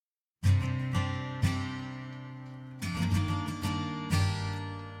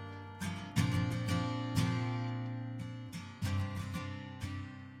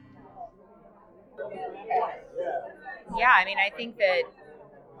Yeah, I mean, I think that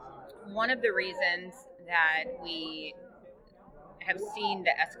one of the reasons that we have seen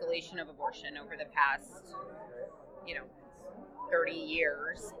the escalation of abortion over the past, you know, 30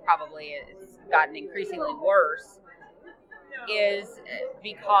 years, probably it's gotten increasingly worse, is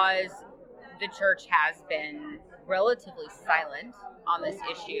because the church has been relatively silent on this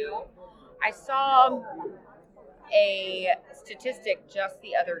issue. I saw a statistic just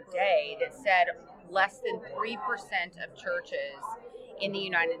the other day that said less than 3% of churches in the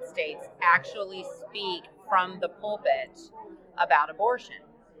United States actually speak from the pulpit about abortion.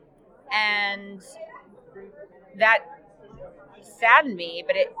 And that saddened me,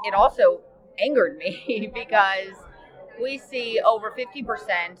 but it also angered me because we see over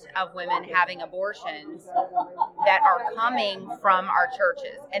 50% of women having abortions that are coming from our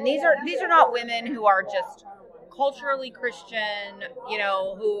churches. And these are not women who are just culturally Christian,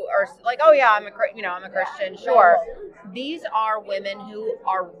 who are like, oh yeah, I'm a Christian, sure. These are women who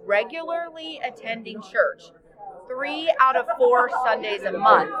are regularly attending church. 3 out of 4 Sundays a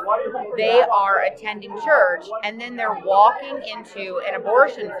month, they are attending church, and then they're walking into an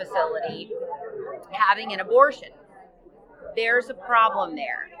abortion facility, having an abortion. There's a problem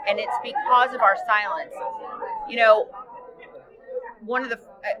there, and it's because of our silence. One of the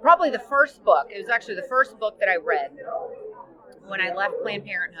probably the first book, it was actually the first book that I read when I left Planned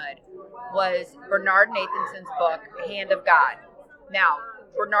Parenthood, was Bernard Nathanson's book, Hand of God. Now,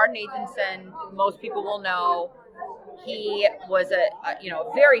 Bernard Nathanson, most people will know, he was a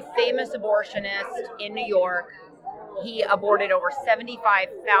very famous abortionist in New York. He aborted over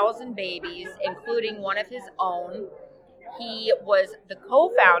 75,000 babies, including one of his own. He was the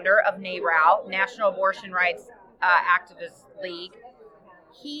co-founder of NARAL, National Abortion Rights Activist League.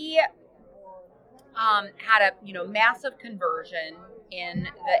 He had a massive conversion in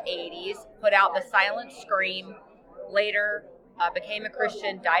the 80s, put out The Silent Scream, later became a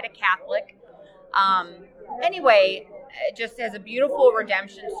Christian, died a Catholic. Anyway, just as a beautiful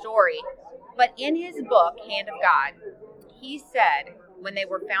redemption story. But in his book, Hand of God, he said, when they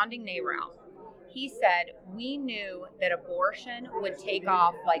were founding NARAL, he said, we knew that abortion would take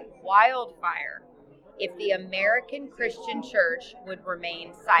off like wildfire if the American Christian church would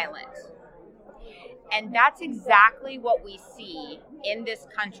remain silent. And that's exactly what we see in this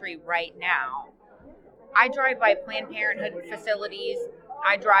country right now. I drive by Planned Parenthood facilities.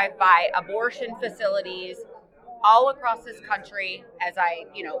 I drive by abortion facilities all across this country as I,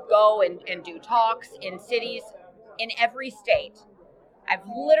 go and do talks in cities in every state. I've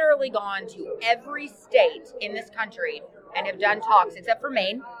literally gone to every state in this country and have done talks, except for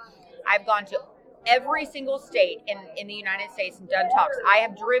Maine. I've gone to every single state in the United States and done talks. I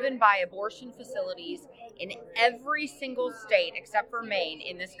have driven by abortion facilities in every single state except for Maine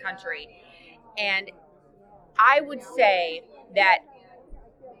in this country. And I would say that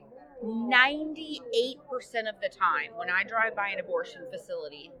 98% of the time when I drive by an abortion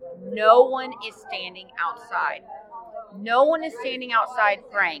facility, no one is standing outside. No one is standing outside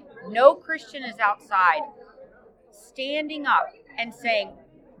praying. No Christian is outside standing up and saying,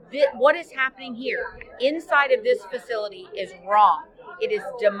 what is happening here inside of this facility is wrong. It is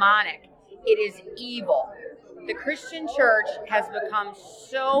demonic. It is evil. The Christian church has become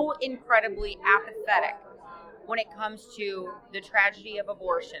so incredibly apathetic when it comes to the tragedy of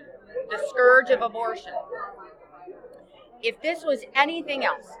abortion, the scourge of abortion. If this was anything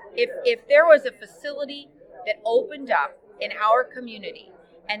else, if there was a facility that opened up in our community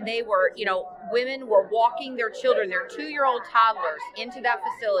and they were, women were walking their children, their 2-year-old toddlers into that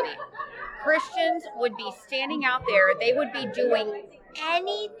facility, Christians would be standing out there. They would be doing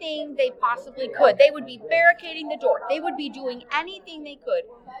anything they possibly could. They would be barricading the door. They would be doing anything they could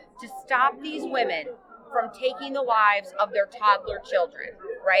to stop these women from taking the lives of their toddler children,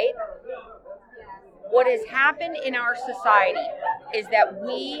 right? What has happened in our society is that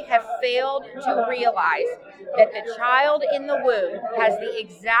we have failed to realize that the child in the womb has the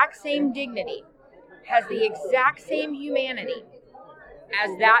exact same dignity, has the exact same humanity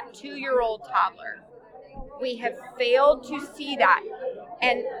as that 2-year-old toddler. We have failed to see that.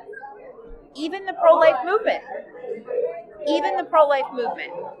 And even the pro-life movement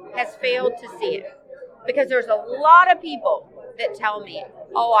has failed to see it. Because there's a lot of people that tell me,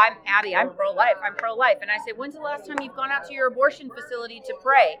 oh, I'm pro-life. And I say, when's the last time you've gone out to your abortion facility to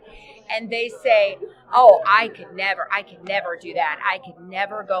pray? And they say, oh, I could never do that. I could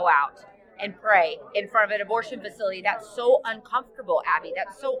never go out and pray in front of an abortion facility. That's so uncomfortable, Abby.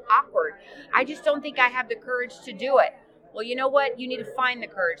 That's so awkward. I just don't think I have the courage to do it. Well, you know what? You need to find the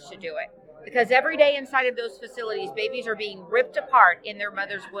courage to do it. Because every day inside of those facilities, babies are being ripped apart in their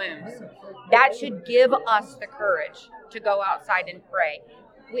mother's wombs. That should give us the courage to go outside and pray.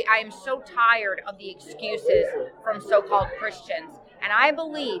 I am so tired of the excuses from so-called Christians. And I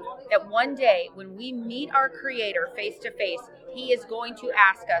believe that one day when we meet our Creator face to face, He is going to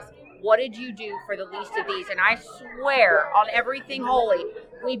ask us, what did you do for the least of these? And I swear on everything holy,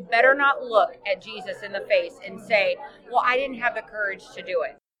 we better not look at Jesus in the face and say, well, I didn't have the courage to do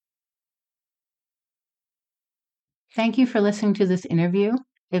it. Thank you for listening to this interview.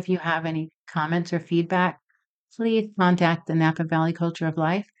 If you have any comments or feedback, please contact the Napa Valley Culture of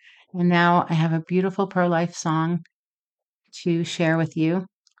Life. And now I have a beautiful pro-life song to share with you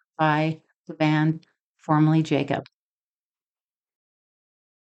by the band formerly Jacob.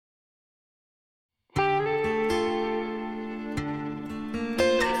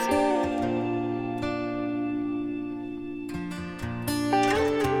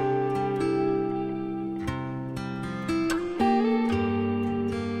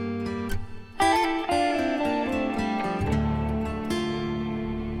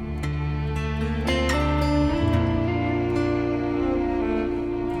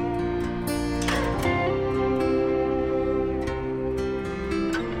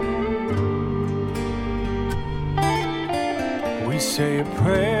 Say a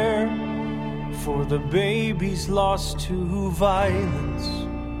prayer for the babies lost to violence,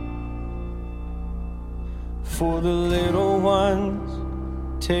 for the little ones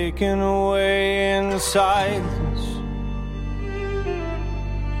taken away in silence,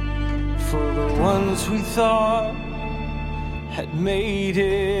 for the ones we thought had made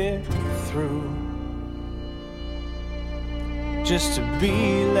it through, just to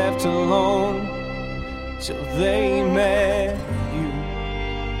be left alone till they met you.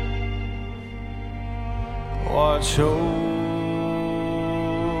 Watch over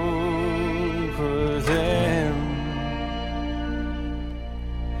them,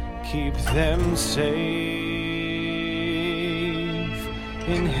 keep them safe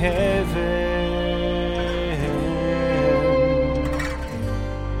in heaven.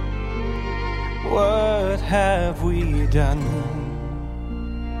 What have we done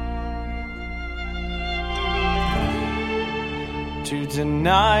to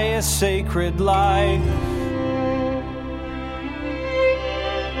deny a sacred life?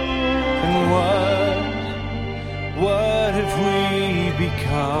 And what have we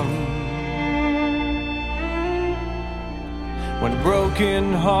become when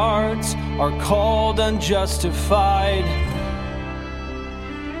broken hearts are called unjustified?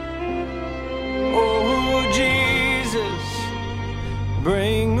 Oh, Jesus,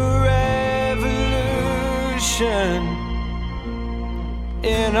 bring a revolution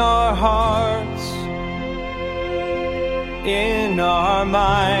in our hearts, in our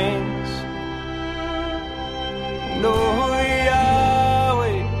minds. Oh,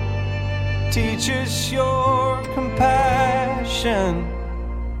 Yahweh, teach us your compassion.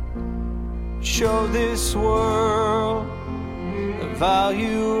 Show this world the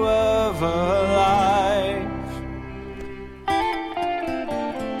value of a life.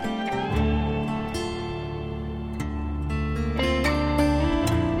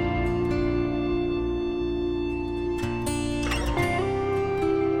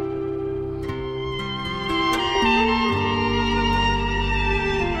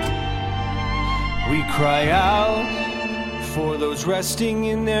 Cry out for those resting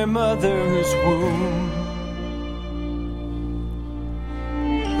in their mother's womb,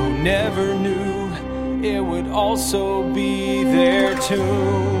 who never knew it would also be their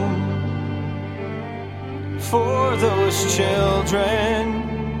tomb. For those children,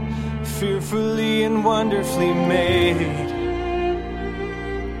 fearfully and wonderfully made,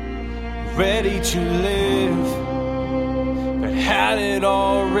 ready to live, but had it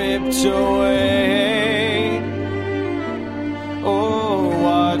all ripped away. Oh,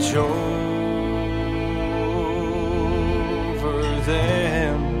 watch over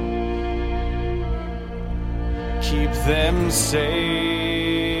them, keep them safe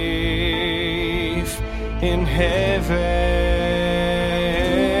in heaven.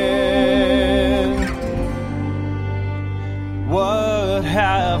 What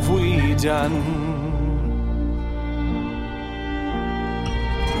have we done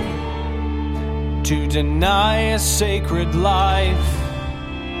to deny a sacred life?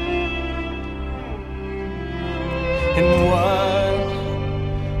 And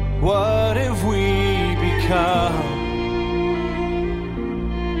what have we become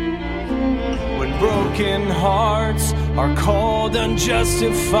when broken hearts are called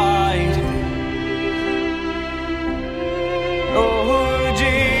unjustified? Oh,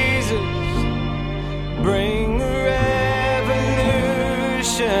 Jesus,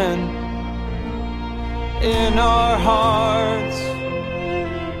 in our hearts,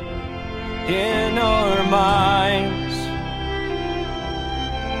 in our minds.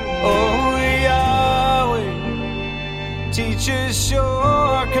 Oh Yahweh, teach us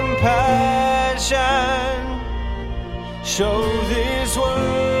your compassion. Show this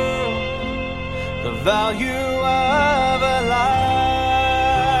world the value of a life.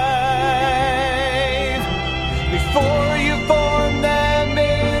 Before you formed them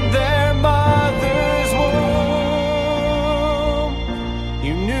in their mother's womb,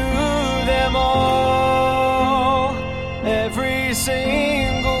 you knew them all, every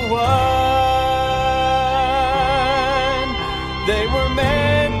single one. They were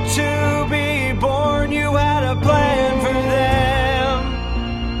meant to be born. You had a plan for them,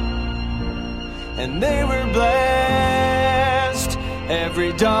 and they were blessed.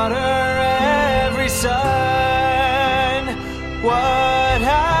 Every daughter, every son. What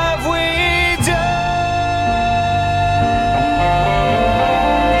have we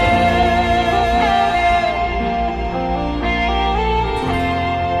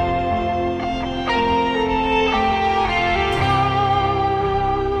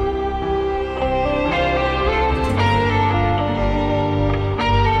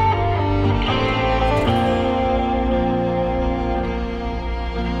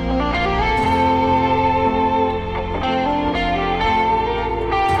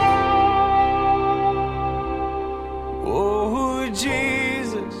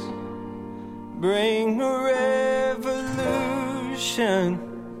Jesus, bring a revolution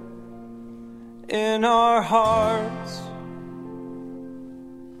in our hearts,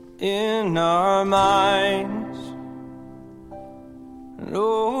 in our minds. And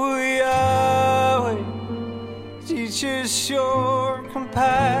oh Yahweh, teach us your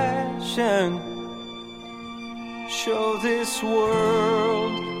compassion. Show this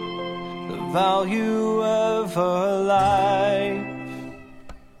world the value of a life.